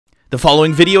The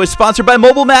following video is sponsored by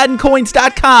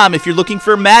MobileMaddenCoins.com. If you're looking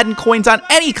for Madden coins on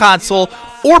any console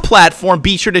or platform,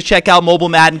 be sure to check out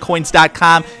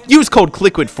MobileMaddenCoins.com. Use code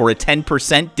Kliquid for a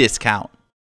 10% discount.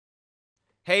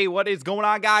 Hey, what is going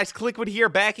on, guys? Kliquid here,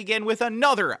 back again with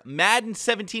another Madden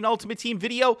 17 Ultimate Team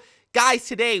video. Guys,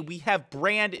 today we have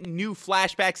brand new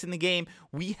flashbacks in the game.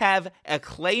 We have a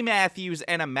Clay Matthews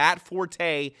and a Matt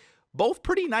Forte. Both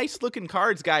pretty nice looking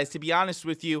cards, guys, to be honest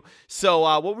with you.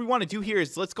 So what we want to do here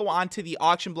is let's go on to the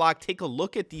auction block, take a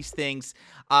look at these things.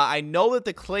 I know that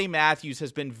the Clay Matthews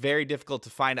has been very difficult to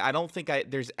find. I don't think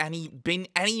there's been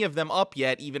any of them up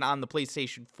yet, even on the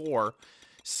PlayStation 4.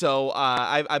 So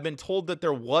I've been told that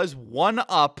there was one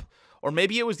up, or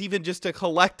maybe it was even just a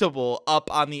collectible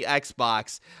up on the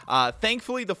Xbox.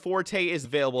 Thankfully, the Forte is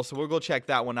available, so we'll go check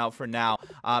that one out for now.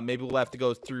 Maybe we'll have to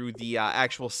go through the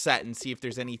actual set and see if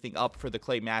there's anything up for the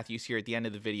Clay Matthews here at the end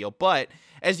of the video. But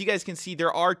as you guys can see,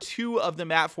 there are two of the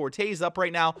Matt Fortes up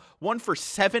right now. One for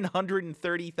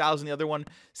 $730,000, the other one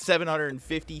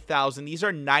 $750,000. These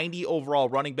are 90 overall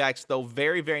running backs, though.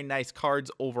 Very, very nice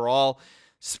cards overall.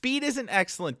 Speed isn't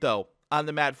excellent, though, on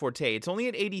the Matt Forte. It's only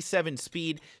at 87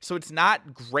 speed, so it's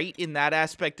not great in that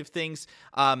aspect of things.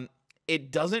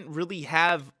 It doesn't really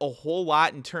have a whole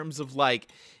lot in terms of, like,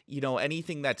 you know,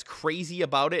 anything that's crazy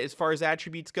about it as far as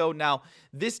attributes go. Now,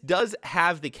 this does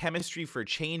have the chemistry for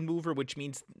chain mover, which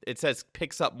means it says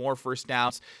picks up more first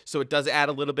downs. So it does add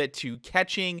a little bit to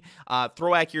catching,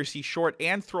 throw accuracy short,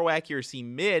 and throw accuracy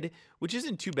mid, which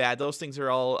isn't too bad. Those things are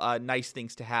all nice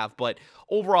things to have. But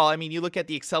overall, I mean, you look at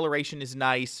the acceleration is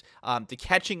nice. The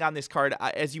catching on this card,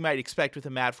 as you might expect with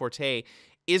a Matt Forte,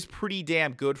 is pretty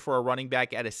damn good for a running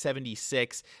back at a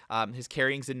 76. His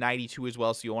carrying's a 92 as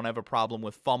well, so you won't have a problem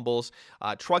with fumbles.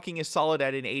 Trucking is solid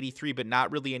at an 83, but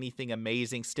not really anything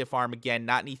amazing. Stiff arm, again,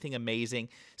 not anything amazing.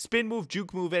 Spin move,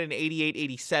 juke move at an 88,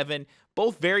 87.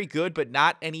 Both very good, but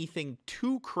not anything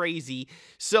too crazy.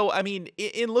 So, I mean,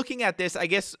 in looking at this, I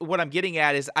guess what I'm getting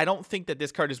at is I don't think that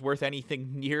this card is worth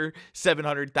anything near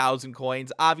 700,000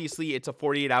 coins. Obviously, it's a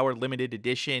 48-hour limited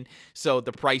edition, so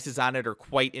the prices on it are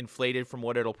quite inflated from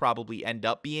what it'll probably end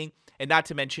up being. And not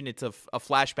to mention, it's a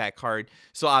flashback card,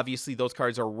 so obviously those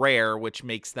cards are rare, which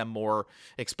makes them more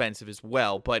expensive as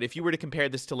well. But if you were to compare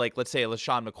this to, like, let's say a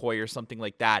LaShawn McCoy or something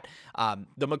like that,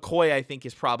 the McCoy, I think,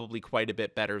 is probably quite a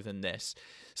bit better than this.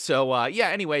 So, yeah,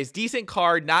 anyways, decent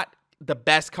card. Not the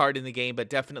best card in the game, but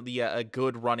definitely a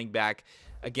good running back.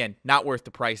 Again, not worth the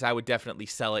price. I would definitely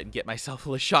sell it and get myself a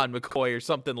LaShawn McCoy or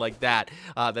something like that.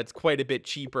 That's quite a bit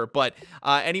cheaper. But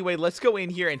anyway, let's go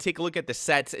in here and take a look at the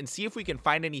sets and see if we can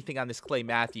find anything on this Clay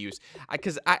Matthews.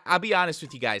 Because I'll be honest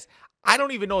with you guys, I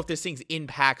don't even know if this thing's in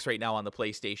packs right now on the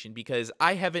PlayStation, because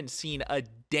I haven't seen a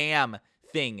damn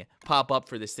thing pop up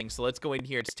for this thing. So let's go in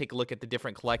here and just take a look at the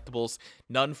different collectibles.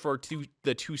 None for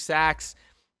the 2 sacks,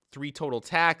 3 total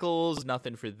tackles,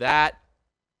 nothing for that.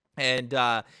 And,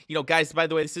 you know, guys, by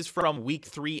the way, this is from week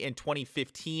 3 in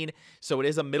 2015, so it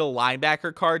is a middle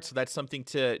linebacker card, so that's something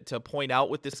to point out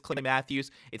with this Clay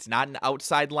Matthews. It's not an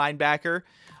outside linebacker.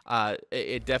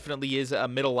 It definitely is a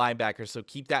middle linebacker, so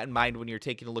keep that in mind when you're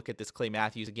taking a look at this Clay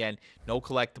Matthews. Again, no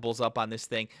collectibles up on this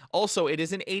thing. Also, it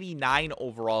is an 89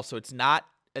 overall, so it's not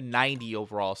a 90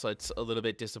 overall, so it's a little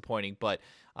bit disappointing, but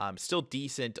still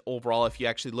decent overall if you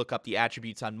actually look up the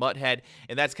attributes on Muthead,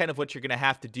 and that's kind of what you're gonna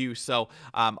have to do. So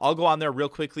I'll go on there real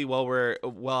quickly while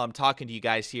I'm talking to you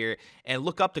guys here and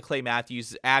look up the Clay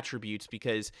Matthews attributes,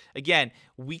 because again,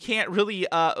 we can't really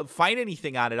find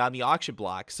anything on it on the auction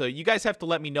block. So you guys have to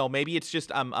let me know. Maybe it's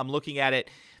just I'm looking at it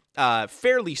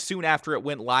fairly soon after it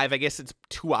went live. I guess it's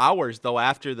 2 hours though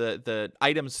after the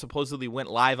items supposedly went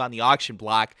live on the auction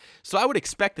block, so I would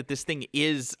expect that this thing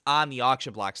is on the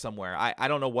auction block somewhere. I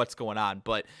don't know what's going on,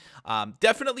 but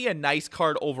definitely a nice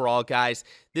card overall, guys.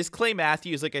 This Clay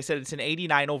Matthews, like I said, it's an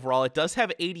 89 overall. It does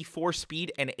have 84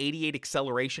 speed and 88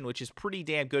 acceleration, which is pretty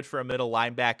damn good for a middle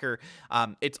linebacker.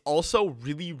 It's also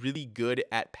really, really good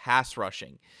at pass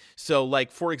rushing. So,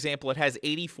 like, for example, it has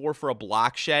 84 for a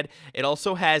block shed. It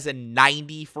also has a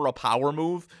 90 for a power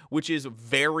move, which is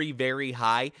very, very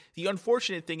high. The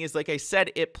unfortunate thing is, like I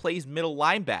said, it plays middle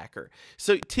linebacker.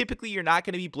 So typically you're not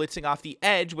going to be blitzing off the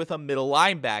edge with a middle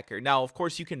linebacker. Now, of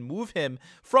course, you can move him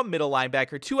from middle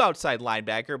linebacker to outside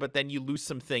linebacker, but then you lose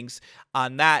some things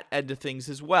on that end of things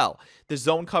as well. The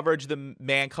zone coverage, the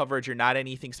man coverage are not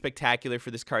anything spectacular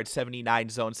for this card. 79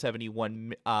 zone,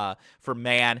 71 for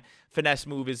man. Finesse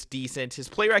move is decent. His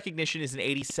play recognition is an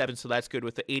 87, so that's good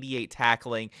with the 88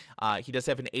 tackling. He does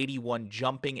have an 81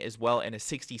 jumping as well and a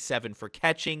 67 for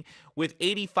catching, with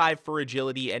 85 for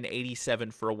agility and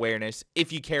 87 for awareness,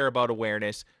 if you care about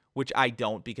awareness, which I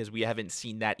don't, because we haven't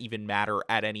seen that even matter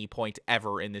at any point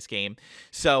ever in this game.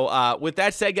 So with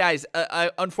that said, guys,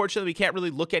 unfortunately, we can't really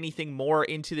look anything more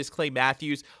into this Clay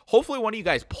Matthews. Hopefully one of you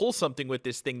guys pull something with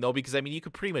this thing, though, because, I mean, you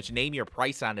could pretty much name your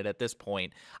price on it at this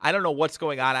point. I don't know what's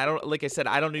going on. Like I said,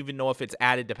 I don't even know if it's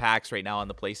added to packs right now on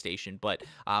the PlayStation, but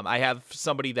I have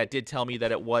somebody that did tell me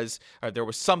that it was, or there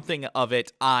was something of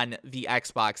it on the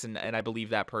Xbox, and I believe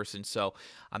that person. So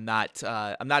I'm not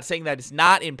saying that it's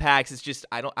not in packs. It's just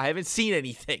I haven't seen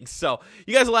anything. So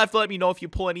you guys will have to let me know if you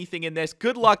pull anything in this.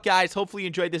 Good luck, guys. Hopefully you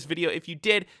enjoyed this video. If you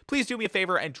did, please do me a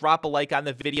favor and drop a like on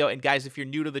the video. And guys, if you're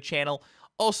new to the channel,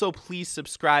 also please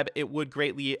subscribe. It would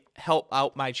greatly help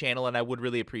out my channel, and I would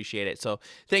really appreciate it. So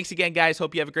thanks again, guys.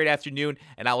 Hope you have a great afternoon,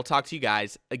 and I will talk to you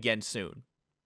guys again soon.